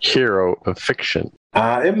favorite hero of fiction?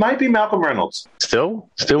 It might be Malcolm Reynolds. Still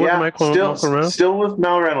with Malcolm Reynolds? Still with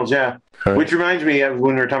Mal Reynolds, yeah. Right. Which reminds me, when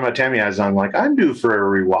we were talking about Tammy Eyes, I'm like, I'm due for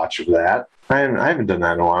a rewatch of that. I haven't done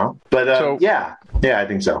that in a while. But yeah, I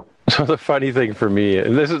think so. So the funny thing for me,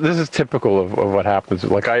 and this is typical of what happens.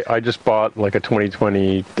 Like I just bought like a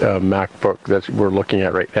 2020 MacBook that we're looking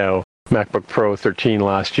at right now. MacBook Pro 13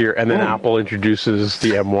 last year, and then Apple introduces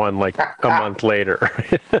the M1 like a month later.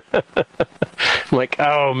 I'm like,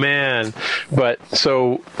 oh man! But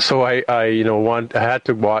so I had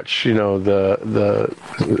to watch the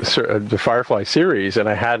Firefly series, and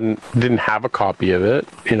I didn't have a copy of it,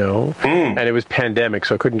 and it was pandemic,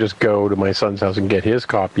 so I couldn't just go to my son's house and get his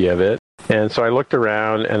copy of it. And so I looked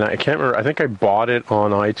around, and I can't remember. I think I bought it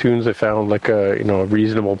on iTunes. I found like a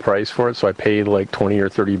reasonable price for it, so I paid like $20 or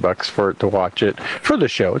 $30 for it to watch it for the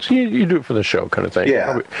show. It's you do it for the show kind of thing.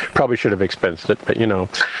 Yeah. Probably should have expensed it, but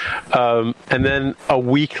And then a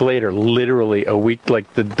week later, literally a week,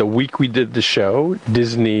 like the week we did the show,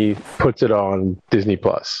 Disney puts it on Disney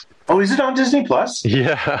Plus. Oh, is it on Disney Plus?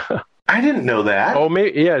 Yeah. I didn't know that. Oh,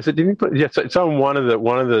 maybe is it Disney? Yes, it's on one of the.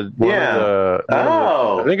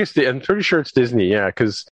 I think it's I'm pretty sure it's Disney. Yeah,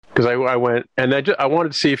 because I went and I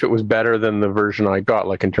wanted to see if it was better than the version I got,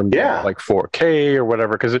 like in terms of like 4K or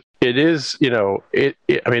whatever. Because it is,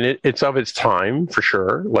 it's of its time for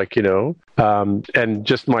sure. Like and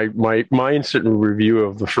just my instant review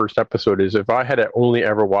of the first episode is if I had only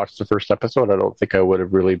ever watched the first episode, I don't think I would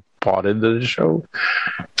have really bought into the show.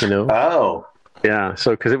 Oh. Yeah,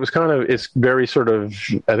 so because it was it's very sort of,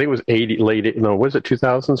 I think it was was it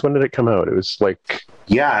 2000s? When did it come out? It was like...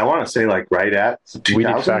 Yeah, I want to say like right at 2000 we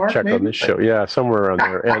need fact check on this show. Yeah, somewhere around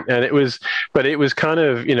there. And it was kind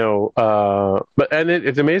of,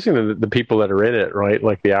 it's amazing that the people that are in it, right?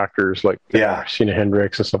 Like the actors, like Christina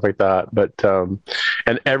Hendricks and stuff like that. But,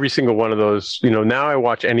 and every single one of those, now I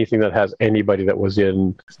watch anything that has anybody that was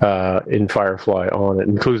in Firefly on it,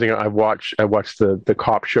 including I watched the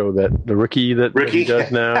cop show that the Rookie that he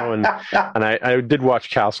does now. And I did watch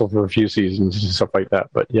Castle for a few seasons and stuff like that.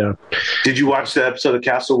 But yeah. Did you watch the episode of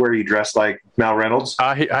Castle where he dressed like Mal Reynolds?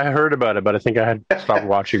 I heard about it, but I think I had stopped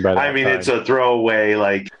watching by that time. It's a throwaway,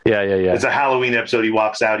 like... Yeah. It's a Halloween episode. He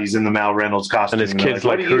walks out, he's in the Mal Reynolds costume. And his kid's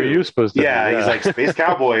like, who are you supposed to be? Yeah, he's like Space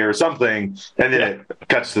Cowboy or something. And then it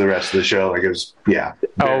cuts to the rest of the show. Like it was,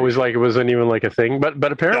 it was like, it wasn't even like a thing.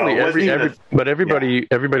 But apparently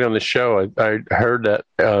everybody on the show, I heard that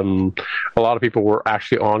a lot of people were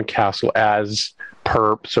actually on Castle as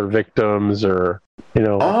perps or victims or... I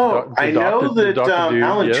know that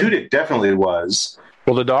Alan Tudyk definitely was.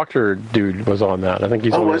 Well, the doctor dude was on that. I think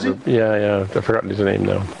he's. Oh, was he? Yeah. I've forgotten his name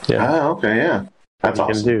now. Yeah. Oh, okay, yeah. That's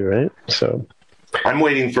awesome. Can do right. So, I'm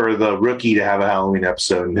waiting for the Rookie to have a Halloween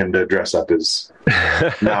episode and him to dress up as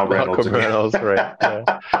Mal Reynolds. Right.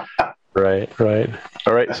 Yeah. Right.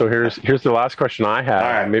 All right. So here's the last question I have.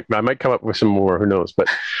 All right. I might come up with some more. Who knows? But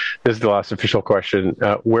this is the last official question.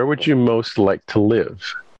 Where would you most like to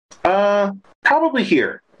live? Probably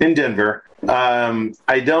here in Denver.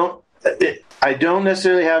 I don't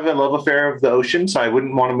necessarily have a love affair of the ocean, so I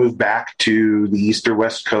wouldn't want to move back to the east or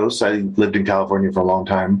west coast. I lived in California for a long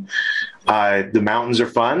time. The mountains are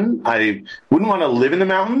fun. I wouldn't want to live in the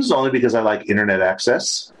mountains only because I like internet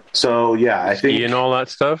access. So yeah, I think and all that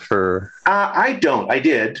stuff. Or I don't. I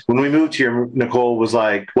did when we moved here. Nicole was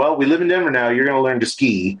like, "Well, we live in Denver now. You're going to learn to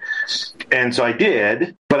ski," and so I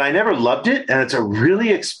did. But I never loved it, and it's a really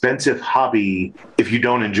expensive hobby if you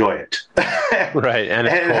don't enjoy it. Right, and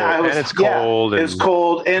it's cold. It's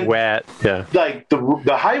cold and wet. Yeah, like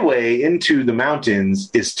the highway into the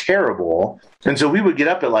mountains is terrible. And so we would get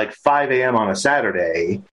up at like 5 a.m. on a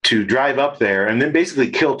Saturday to drive up there and then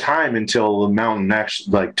basically kill time until the mountain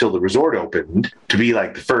actually, till the resort opened to be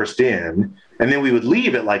like the first in. And then we would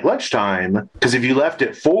leave at like lunchtime because if you left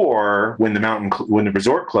at 4 when the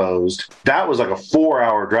resort closed, that was like a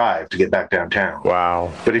 4-hour drive to get back downtown.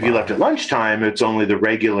 Wow. But if you left at lunchtime, it's only the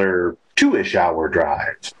regular 2-ish hour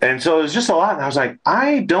drive. And so it was just a lot. And I was like,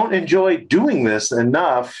 I don't enjoy doing this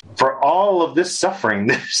enough for all of this suffering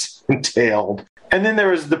this entailed. And then there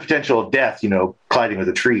was the potential of death, colliding with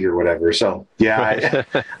a tree or whatever. So yeah,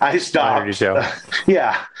 I stopped.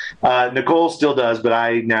 Yeah. Nicole still does, but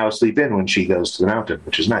I now sleep in when she goes to the mountain,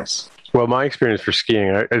 which is nice. Well, my experience for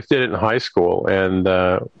skiing, I did it in high school, and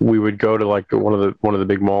we would go to like one of the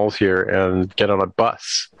big malls here and get on a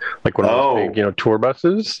bus, like one of those big, tour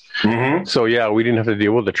buses. Mm-hmm. So yeah, we didn't have to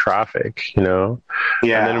deal with the traffic, Yeah. And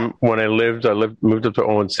then when I moved up to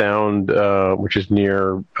Owen Sound, which is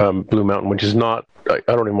near Blue Mountain, which is not, I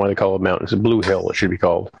don't even want to call it a mountain. It's a Blue Hill, it should be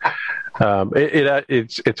called.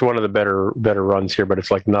 It's one of the better runs here, but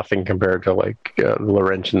it's like nothing compared to like the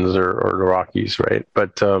Laurentians or the Rockies, right?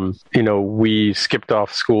 But we skipped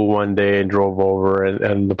off school one day and drove over,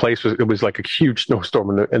 and the place was like a huge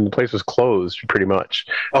snowstorm, and the place was closed pretty much.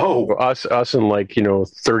 Oh, so us and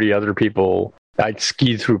 30 other people. I'd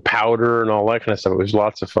skied through powder and all that kind of stuff. It was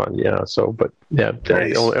lots of fun, yeah. So, but yeah,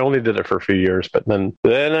 nice. I only did it for a few years, but then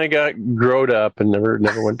I got growed up and never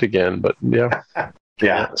went again. But yeah.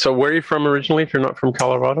 Yeah. So where are you from originally if you're not from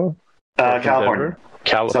Colorado? California.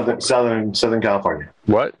 Southern California.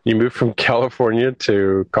 What? You moved from California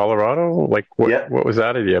to Colorado? Like what was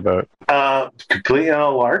that idea about? Completely on a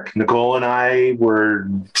lark. Nicole and I were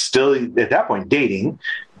still at that point dating,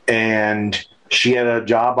 and she had a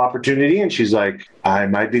job opportunity, and she's like, I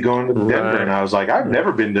might be going to Denver. Right. And I was like, I've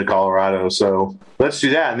never been to Colorado, so let's do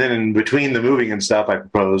that. And then in between the moving and stuff, I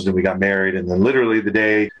proposed, and we got married. And then literally the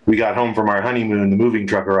day we got home from our honeymoon, the moving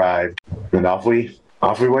truck arrived, and off we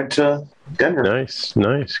went to Denver. Nice,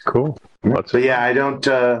 cool. But yeah, I don't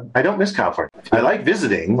miss California. I like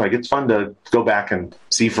visiting. Like, it's fun to go back and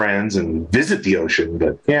see friends and visit the ocean.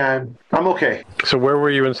 But yeah, I'm okay. So where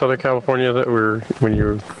were you in Southern California when you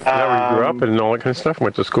grew up and all that kind of stuff?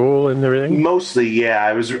 Went to school and everything? Mostly, yeah.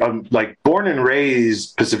 I was born and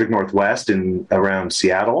raised Pacific Northwest in around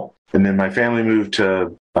Seattle, and then my family moved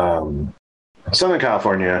to Southern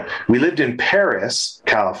California. We lived in Paris,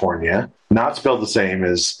 California, not spelled the same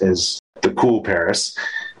as the cool Paris.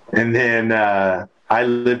 And then I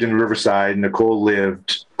lived in Riverside. Nicole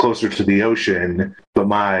lived closer to the ocean, but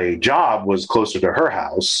my job was closer to her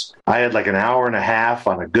house. I had like an hour and a half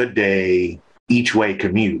on a good day each way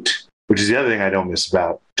commute, which is the other thing I don't miss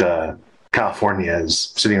about California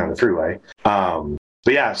is sitting on the freeway. But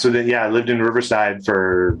yeah, so then, I lived in Riverside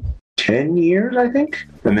for 10 years, I think.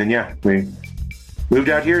 And then, we moved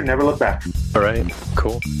out here and never looked back. All right,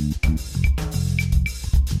 cool.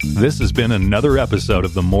 This has been another episode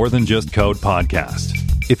of the More Than Just Code podcast.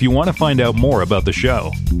 If you want to find out more about the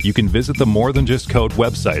show, you can visit the More Than Just Code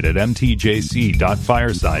website at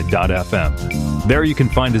mtjc.fireside.fm. There you can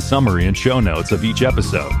find a summary and show notes of each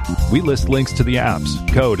episode. We list links to the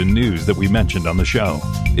apps, code, and news that we mentioned on the show.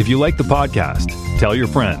 If you like the podcast, tell your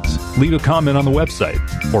friends, leave a comment on the website,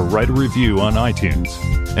 or write a review on iTunes.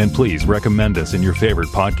 And please recommend us in your favorite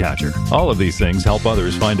podcatcher. All of these things help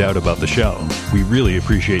others find out about the show. We really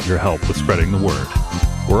appreciate your help with spreading the word.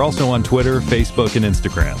 We're also on Twitter, Facebook, and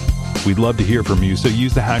Instagram. We'd love to hear from you, so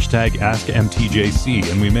use the hashtag AskMTJC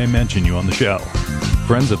and we may mention you on the show.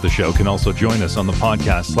 Friends of the show can also join us on the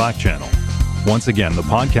podcast Slack channel. Once again, the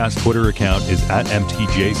podcast Twitter account is at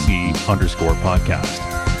MTJC_podcast.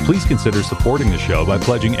 Please consider supporting the show by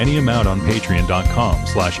pledging any amount on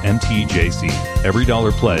patreon.com/MTJC. Every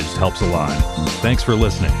dollar pledged helps a lot. Thanks for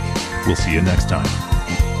listening. We'll see you next time.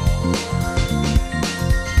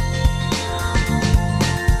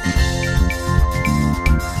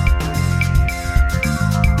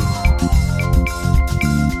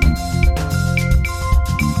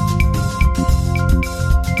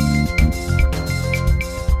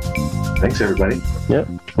 Thanks, everybody. Yeah.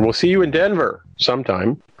 We'll see you in Denver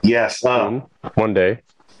sometime. Yes. One day.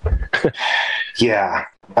 Yeah.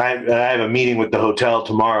 I have a meeting with the hotel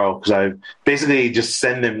tomorrow because I basically just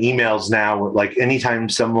send them emails now. Like anytime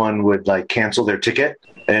someone would cancel their ticket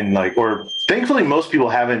or thankfully most people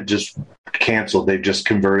haven't just canceled. They've just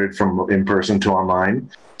converted from in person to online.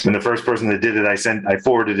 And the first person that did it, I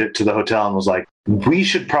forwarded it to the hotel and was like, we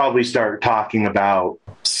should probably start talking about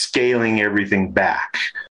scaling everything back.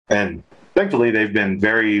 And thankfully, they've been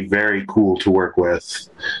very, very cool to work with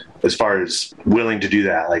as far as willing to do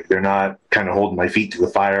that. Like, they're not kind of holding my feet to the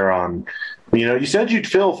fire on, you said you'd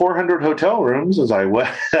fill 400 hotel rooms. I was like, well,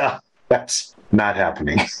 that's not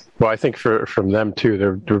happening. Well, I think from them, too,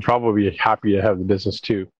 they're probably happy to have the business,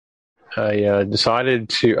 too. I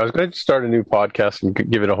decided I was going to start a new podcast and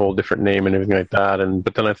give it a whole different name and everything like that.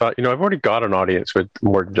 But then I thought, I've already got an audience with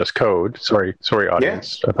More Than Just Code. Sorry,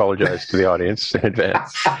 audience. Yeah. I apologize to the audience in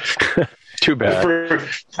advance. Too bad.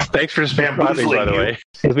 Thanks for subscribing, by the way.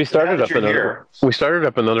 We started up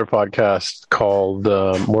another podcast called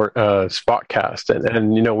Spotcast,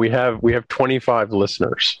 and you know we have 25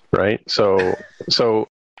 listeners, right? So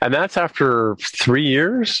and that's after 3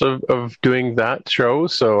 years of doing that show.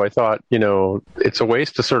 So I thought, you know, it's a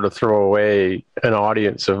waste to sort of throw away an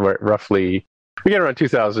audience of roughly. We get around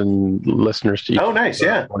 2,000 listeners to each. Oh, nice,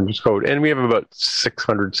 yeah. Code. And we have about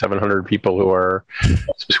 600, 700 people who are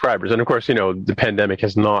subscribers. And of course, you know, the pandemic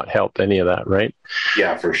has not helped any of that, right?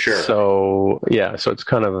 Yeah, for sure. So it's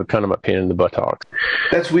kind of a pain in the buttock.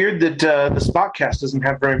 That's weird that the Spotcast doesn't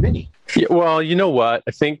have very many. Yeah, well, you know what?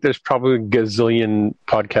 I think there's probably a gazillion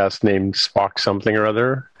podcasts named Spock something or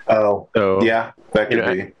other. Oh, so, yeah, that could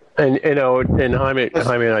be. And you know, and Jaime and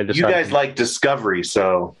I just you guys like Discovery,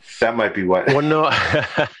 so that might be what. Well, no,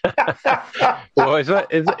 well, it's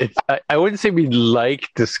not. I wouldn't say we like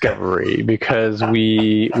Discovery because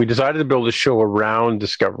we decided to build a show around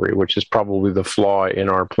Discovery, which is probably the flaw in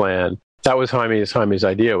our plan. That was Jaime's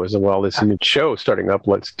idea. Was, well, this new show starting up.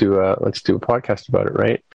 Let's do a podcast about it,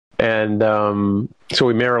 right? And so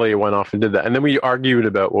we merrily went off and did that. And then we argued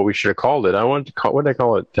about what we should have called it. What did I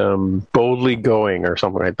call it? Boldly Going or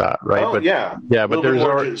something like that, right? Oh, but, yeah. Yeah, but there's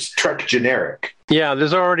already truck generic. Yeah,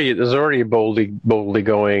 there's already a boldly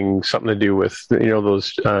going, something to do with, you know,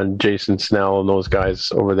 those Jason Snell and those guys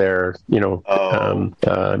over there, you know,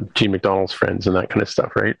 Gene McDonald's friends and that kind of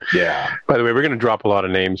stuff, right? Yeah. By the way, we're going to drop a lot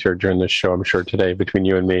of names here during this show, I'm sure, today between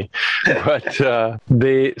you and me. But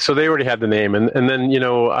they already had the name, and then, you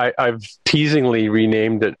know, I've teasingly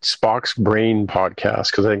renamed it Spock's Brain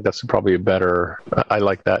Podcast because I think that's probably a better. I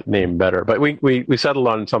like that name better. But we settled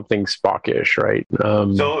on something Spockish, right?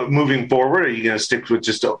 So moving forward, are you going to stick with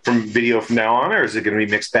just from video from now on, or is it going to be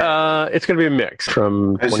mixed back? It's going to be a mix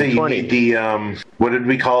from 2020. You need the what did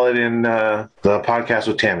we call it in the podcast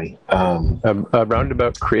with Tammy? A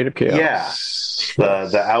roundabout creative chaos. Yeah,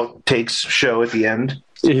 the outtakes show at the end.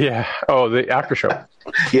 Yeah. Oh, the after show.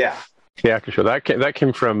 Yeah. The after show that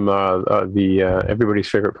came from the everybody's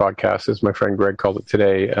favorite podcast, as my friend Greg called it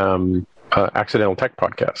today, Accidental Tech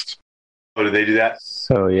Podcast. Oh, did they do that?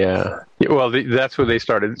 So yeah. Well, that's where they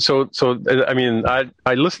started. So I mean,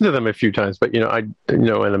 I listened to them a few times, but and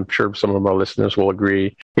I'm sure some of our listeners will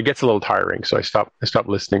agree, it gets a little tiring. So I stopped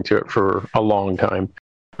listening to it for a long time.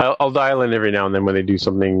 I'll dial in every now and then when they do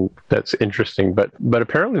something that's interesting, but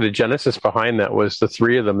apparently the genesis behind that was the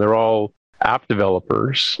three of them. They're all app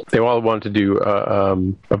developers. They all wanted to do a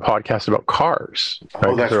podcast about cars. Right?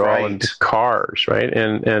 Oh, that's they're right. all into cars, right?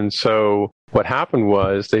 And so what happened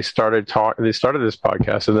was they started this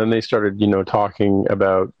podcast, and then they started, talking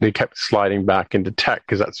about. They kept sliding back into tech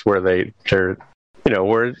because that's where they're.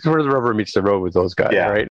 Where the rubber meets the road with those guys, yeah.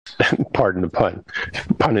 Right? Pardon the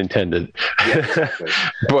pun intended. Yeah, exactly.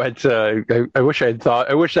 But I wish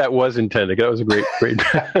that was intended. That was a great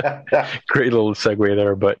great little segue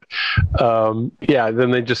there. But then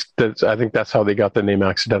I think that's how they got the name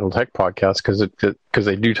Accidental Tech Podcast, because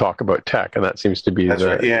they do talk about tech, and that seems to be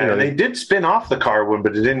right. Yeah, they did spin off the car one,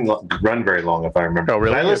 but it didn't run very long, if I remember. Oh,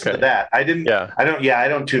 really? I listened to that. I didn't. Yeah. I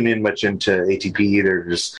don't tune in much into ATP either.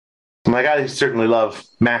 Just I'm like, I certainly love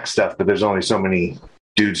Mac stuff, but there's only so many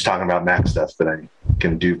dudes talking about Mac stuff that I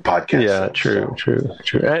can do podcasts. Yeah, true.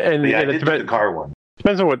 And I did the car one. It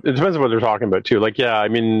depends on what they're talking about too. Like, yeah, I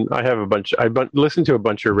mean, I have listened to a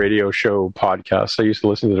bunch of radio show podcasts. I used to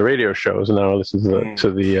listen to the radio shows, and now I listen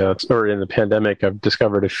or in the pandemic, I've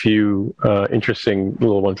discovered a few interesting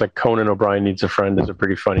little ones. Like Conan O'Brien Needs a Friend is a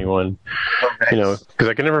pretty funny one. Oh, nice. Because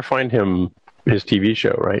I can never find his TV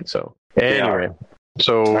show, right? So anyway.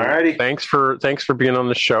 So alrighty. Thanks for being on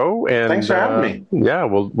the show, and thanks for having me. Yeah,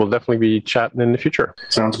 we'll definitely be chatting in the future.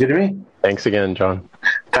 Sounds good to me. Thanks again, John.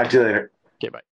 Talk to you later. Okay, bye.